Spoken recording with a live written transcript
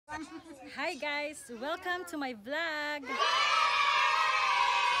Hi guys! Welcome to my vlog!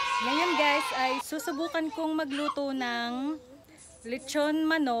 Ngayon guys ay susubukan kong magluto ng lechon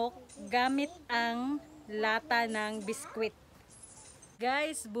manok gamit ang lata ng biskwit.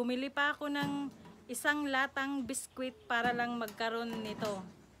 Guys, bumili pa ako ng isang latang biskwit para lang magkaroon nito.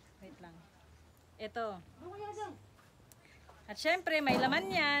 Wait lang. Ito. At syempre may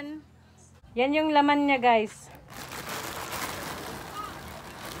laman yan. Yan yung laman niya guys.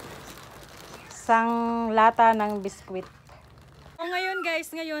 Isang lata ng biskwit. So ngayon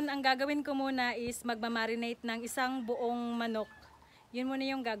guys, ang gagawin ko muna is magmamarinate ng isang buong manok. Yun muna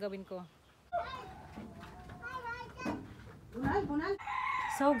yung gagawin ko.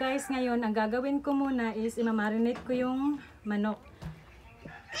 So guys, ngayon ang gagawin ko muna is imamarinate ko yung manok.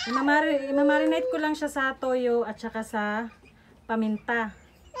 Imamarinate ko lang siya sa toyo at saka sa paminta.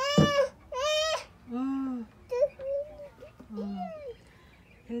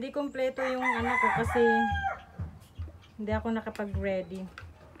 Hindi kompleto yung ano ko kasi hindi ako nakapag-ready.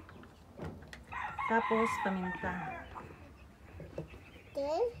 Tapos paminta.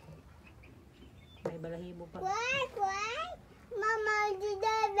 May balahibo pa. Mama, do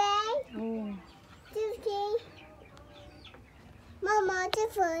that bag? Oh. Chicken. Mama,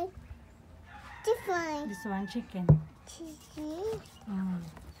 chicken. Chicken. This one chicken. Chicken.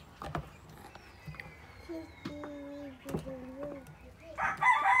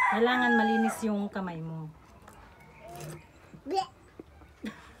 Kailangan malinis yung kamay mo. Bleh.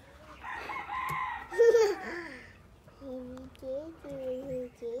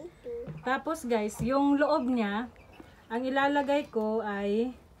 Tapos guys, yung loob niya, ang ilalagay ko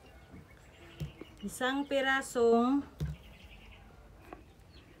ay isang pirasong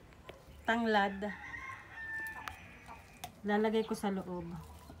tanglad. Lalagay ko sa loob.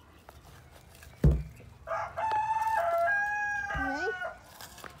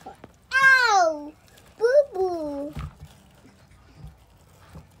 Ow! Boo-boo!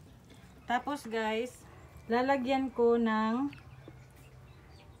 Tapos guys, lalagyan ko ng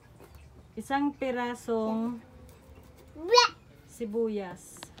isang pirasong Bleh.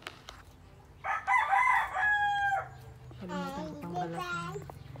 sibuyas. Kalimutan ko pang balat niya.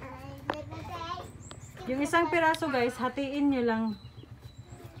 Yung isang piraso guys, hatiin nyo lang.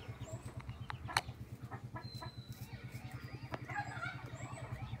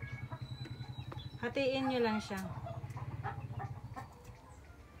 Hatiin nyo lang siya.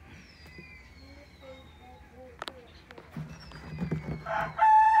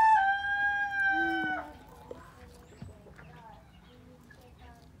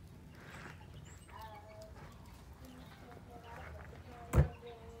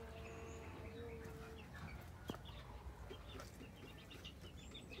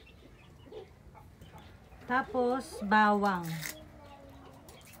 Tapos, bawang.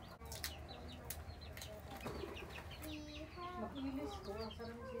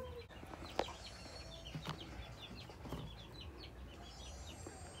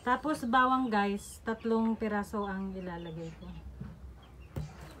 Tapos, bawang guys, 3 piraso ang ilalagay ko.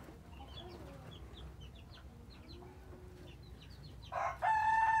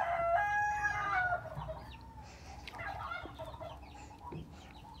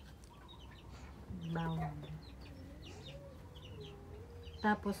 Bawang.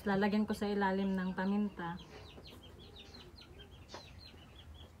 Tapos lalagyan ko sa ilalim ng paminta.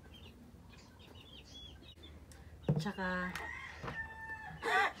 Tsaka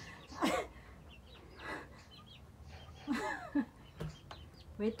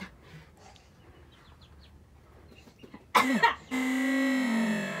wait.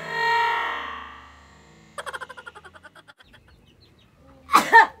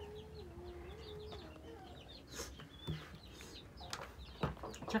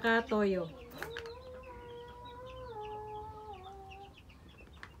 Tsaka toyo.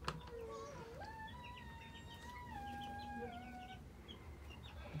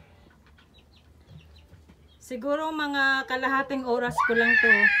 Siguro mga kalahating oras ko lang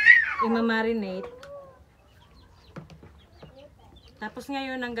to i-marinate. Tapos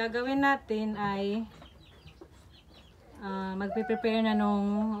ngayon ang gagawin natin ay magpe-prepare na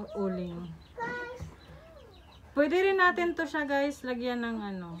nung uling. Pwede rin natin to siya guys, lagyan ng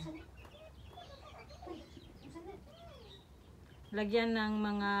ano. Lagyan ng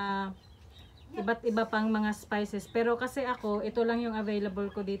mga iba't iba pang mga spices. Pero kasi ako, ito lang yung available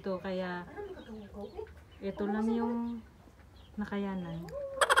ko dito. Kaya ito lang yung nakayanan.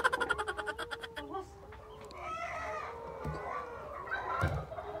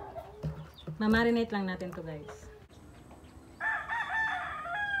 Mamarinate lang natin to guys.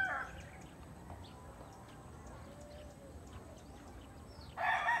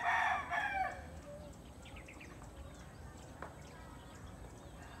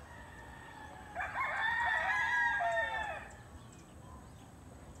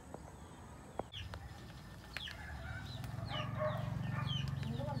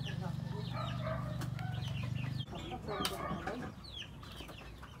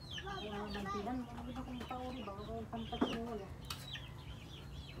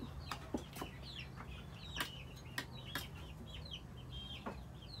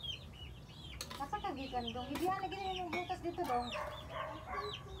 gikan dong. Ibihan lagi na yung butas dito dong.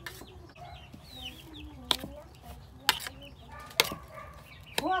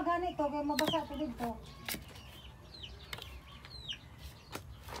 Huwag gani to kaya mabasa to dito.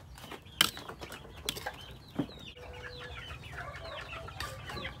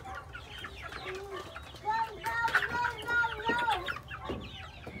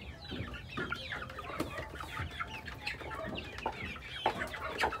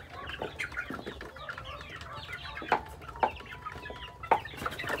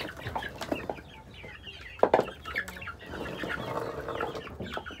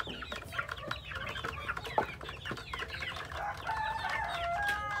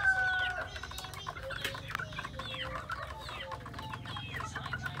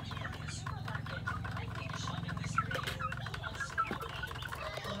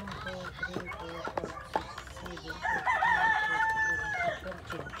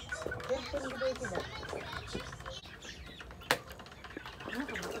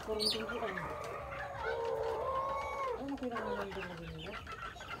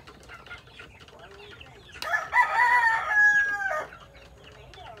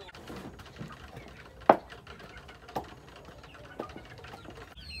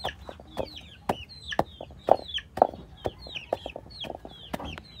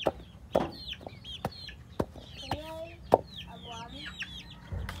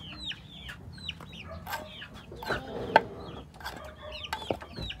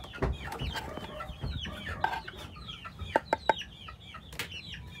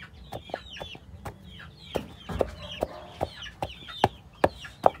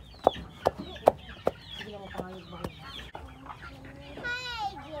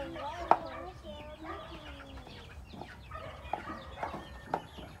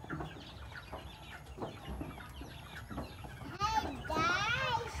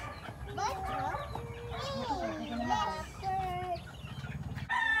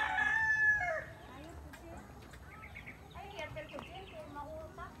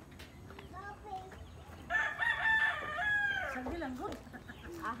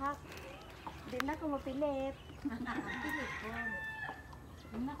 Ahak. Di na ko mapilit. Pilit ko.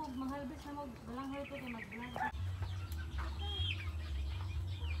 Hindi na ko manghalbis na magbalanghoy ko kay mag-vlog.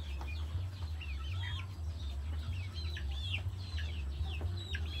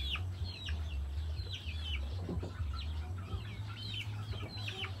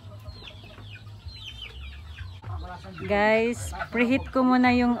 Guys, preheat ko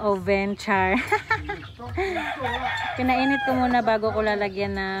muna yung oven, char. Pinainit ko muna bago ko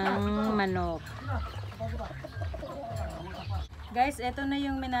lalagyan ng manok. Guys, eto na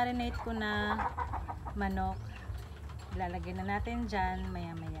yung minarinate ko na manok. Lalagyan na natin dyan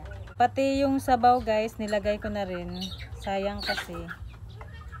maya maya. Pati yung sabaw guys, nilagay ko na rin. Sayang kasi.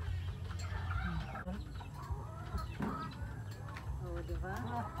 Oh, diba?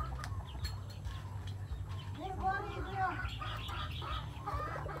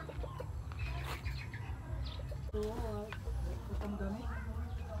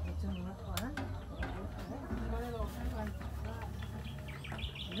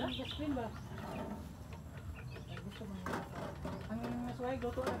 Ang nasuhay,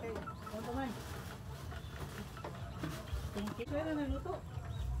 luto na kayo. Luto man. Suhay na luto.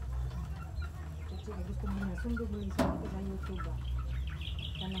 Kasi gusto mo na sundog mo isa sa YouTube ba.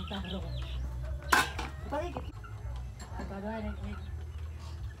 Kanang taro. Pagkikit. Pagkagawa na ito.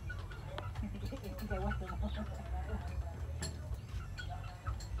 Gawa ko mo.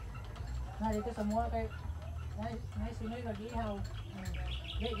 Na dito sa mukha kay sinoy nag-ihaw.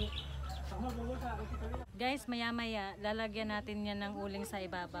 Guys, maya-maya lalagyan natin yan ng uling sa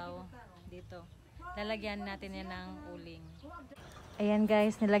ibabaw. Dito. Lalagyan natin yan ng uling. Ayan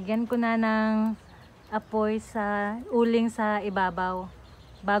guys, nilagyan ko na ng apoy sa uling sa ibabaw.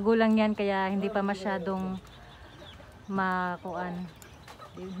 Bago lang yan kaya hindi pa masyadong makuan.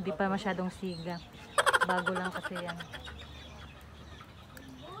 Hindi pa masyadong siga. Bago lang kasi yan.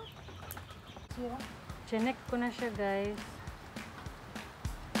 Chinek ko na siya guys.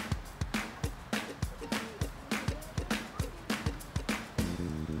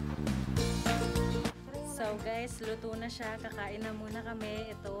 So guys, luto na siya. Kakain na muna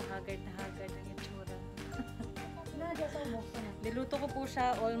kami. Ito, haggard na haggard ang itsura. Niluto ko po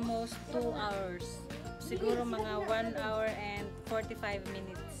siya almost 2 hours. Siguro mga 1 hour and 45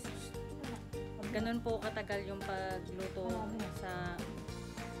 minutes. Ganun po katagal yung pagluto sa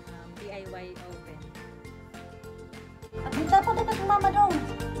DIY oven. At hindi pa kita mama dong.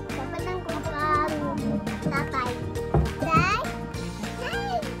 Dapat lang kung tatay. Day?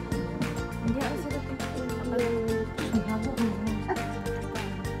 Hey! Hindi ako sila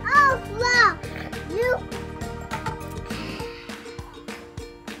Oh, wow!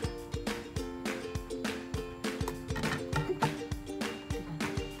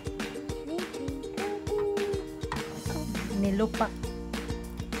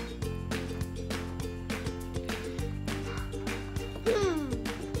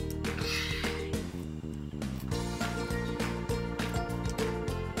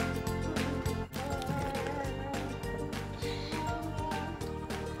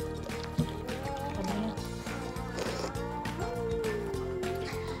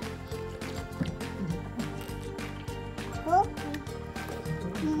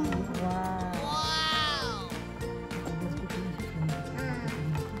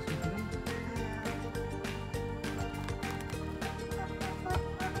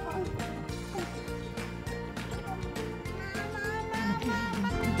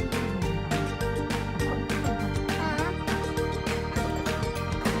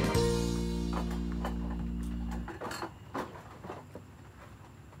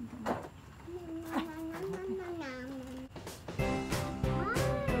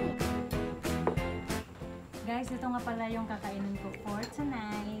 nga pala yung kakainin ko for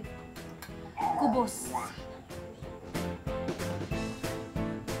tonight. Kubos.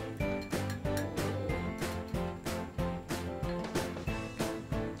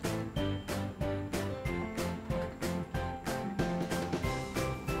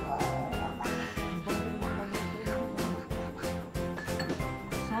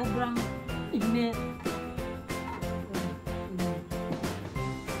 Sobrang init.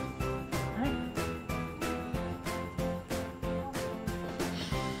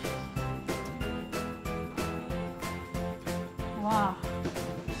 Wow.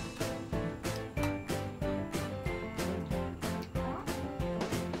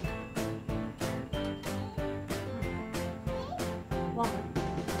 Wow.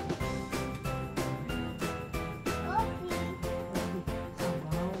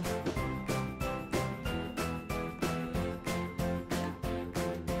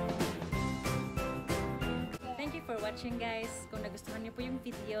 Thank you for watching guys. Kung nagustuhan niyo po yung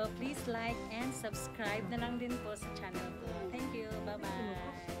video, please like and subscribe na lang din po sa channel ko. Thank you.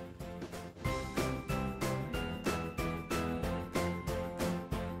 Bye-bye.